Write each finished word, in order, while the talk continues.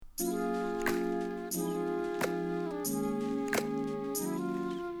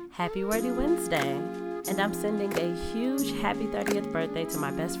Happy Wordy Wednesday, and I'm sending a huge happy 30th birthday to my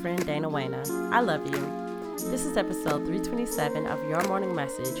best friend Dana Wayna. I love you. This is episode 327 of Your Morning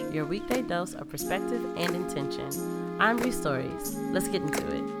Message, your weekday dose of perspective and intention. I'm Bree Stories. Let's get into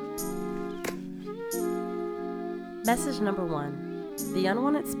it. Message number 1. The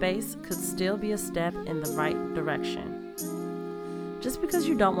unwanted space could still be a step in the right direction. Just because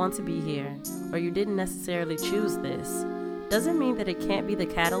you don't want to be here, or you didn't necessarily choose this, doesn't mean that it can't be the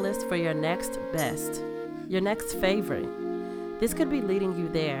catalyst for your next best, your next favorite. This could be leading you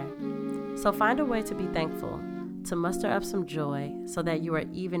there. So find a way to be thankful, to muster up some joy so that you are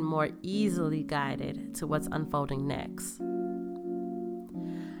even more easily guided to what's unfolding next.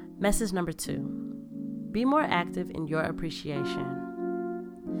 Message number 2. Be more active in your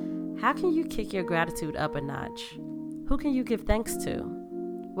appreciation. How can you kick your gratitude up a notch? Who can you give thanks to?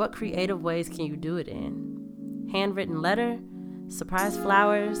 What creative ways can you do it in? Handwritten letter, surprise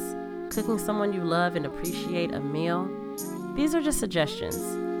flowers, cooking someone you love and appreciate a meal. These are just suggestions.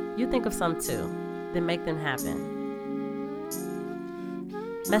 You think of some too, then make them happen.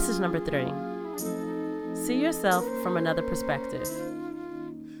 Message number 3. See yourself from another perspective.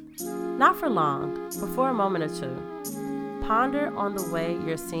 Not for long, but for a moment or two. Ponder on the way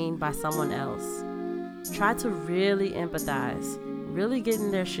you're seen by someone else. Try to really empathize, really get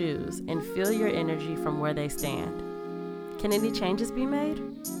in their shoes, and feel your energy from where they stand. Can any changes be made?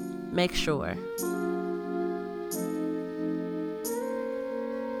 Make sure.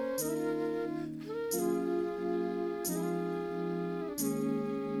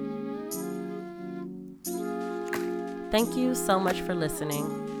 Thank you so much for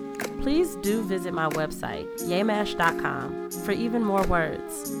listening. Please do visit my website, yaymash.com, for even more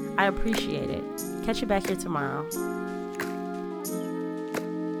words. I appreciate it. Catch you back here tomorrow.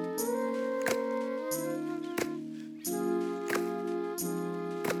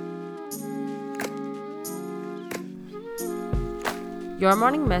 Your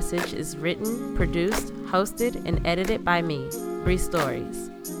Morning Message is written, produced, hosted, and edited by me, Bree Stories.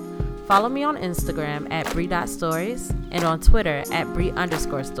 Follow me on Instagram at Bree.stories and on Twitter at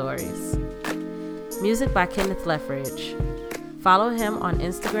Bree_stories. Music by Kenneth Leffridge. Follow him on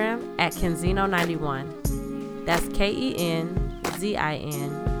Instagram at Kenzino91. That's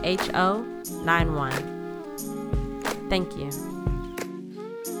KENZINHO91. Thank you.